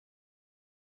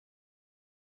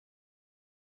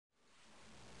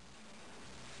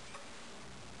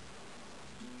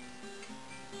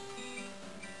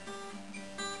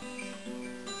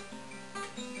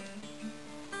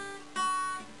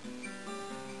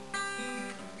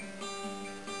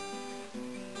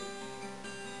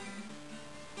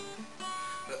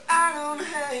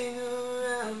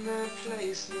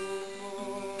place no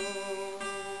more.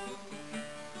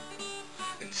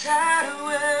 I'm tired of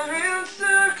wearing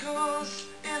circles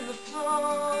in the floor,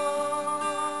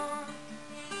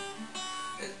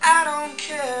 and I don't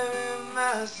carry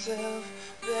myself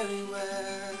very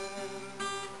well,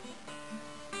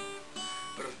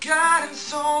 but I've gotten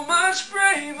so much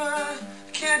braver,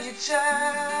 can you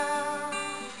tell?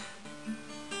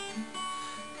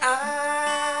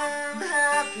 I'm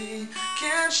happy,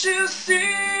 can't you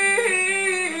see?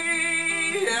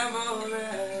 I'm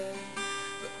alright,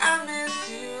 but I miss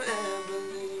you and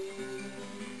believe.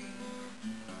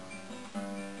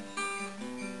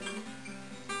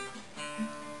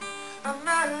 I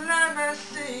might let my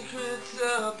secrets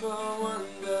up one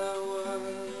by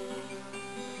one.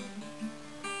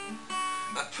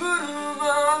 I put them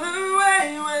all away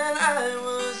when I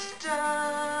was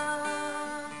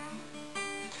done.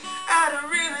 I'd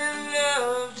really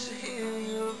love to hear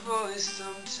your voice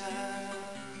sometime,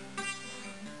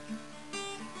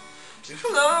 to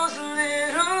close a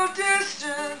little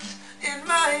distance in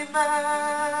my mind.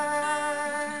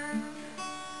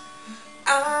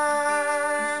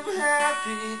 I'm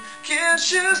happy,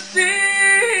 can't you see?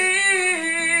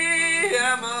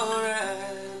 I'm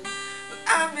alright, but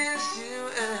I miss you,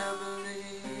 Emily.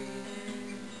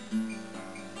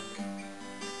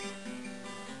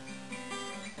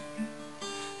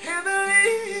 Emily,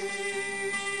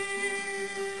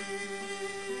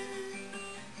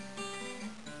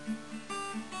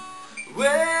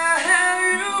 where have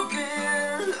you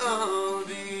been all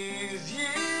these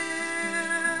years?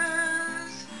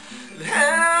 And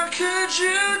how could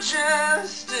you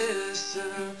just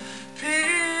disappear?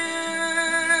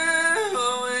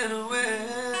 Oh, and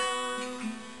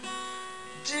when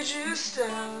did you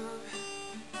stop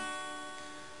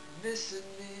missing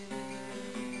me?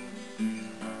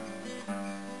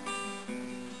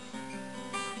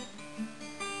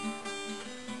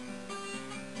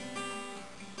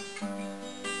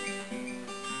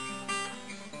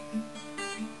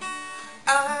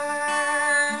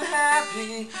 I'm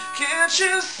happy, can't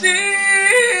you see?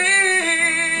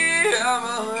 I'm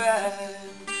alright,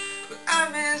 but I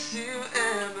miss you,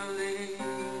 Emily.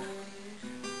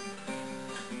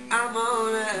 I'm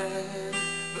alright.